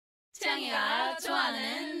창이가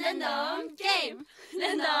좋아하는 랜덤 게임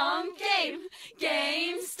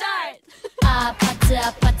게임 스타트. 아파트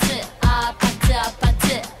아파트 아파트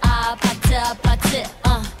아파트 아파트 아파트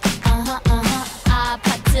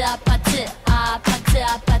아파트 아파트 아파트 아파트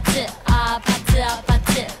아파트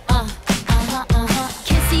아파트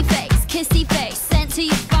kissy face sent to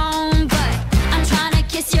your phone, but I'm trying to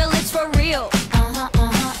kiss your lips for real.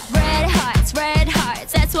 Red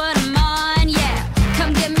hearts, that's what I'm on, yeah.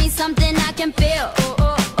 Come give me something I can feel.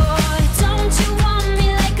 Don't you want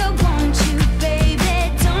me like I want you,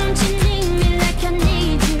 baby? Don't you need me like I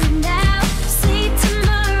need you now? Sleep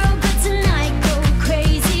tomorrow, but tonight go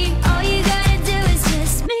crazy. All you gotta do is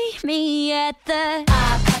just meet me at the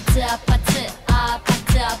아파트 아파트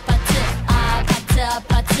아파트 아파트 아파트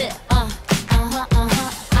아파트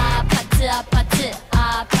아파트 아파트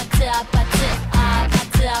아파트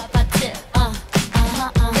아파트 아파트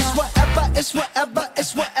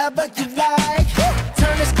It's whatever you like.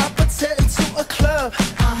 Turn this opposite into a club.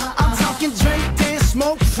 I'm talking drink, dance,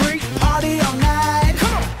 smoke, freak, party all night.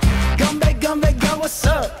 Come back, girl, what's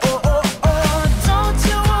up? Don't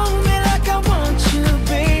you want me like I want you,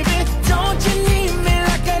 baby? Don't you need me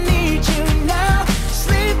like I need you now?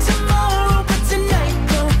 Sleep tomorrow, but tonight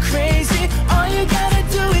go crazy. All you gotta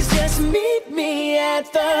do is just meet me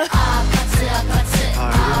at the 아파트 아파트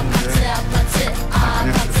아파트 아파트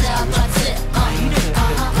아파트 아파트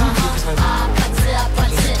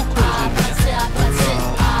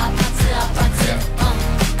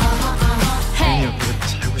Hey,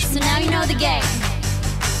 so now you know the game.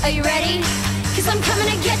 Are you ready? 'Cause I'm coming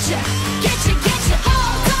to get you.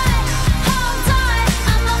 Hold on,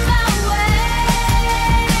 I'm on my way.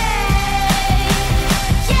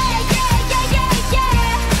 Yeah,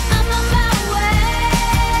 I'm on my way.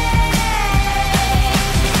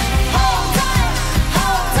 Hold on,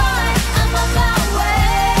 I'm on my way.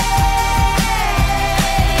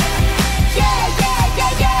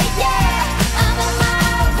 Yeah, I'm on my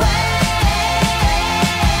way.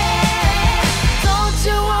 Don't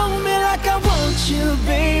you want me like I want you,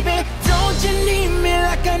 baby? Don't you need me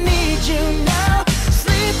like I need you now?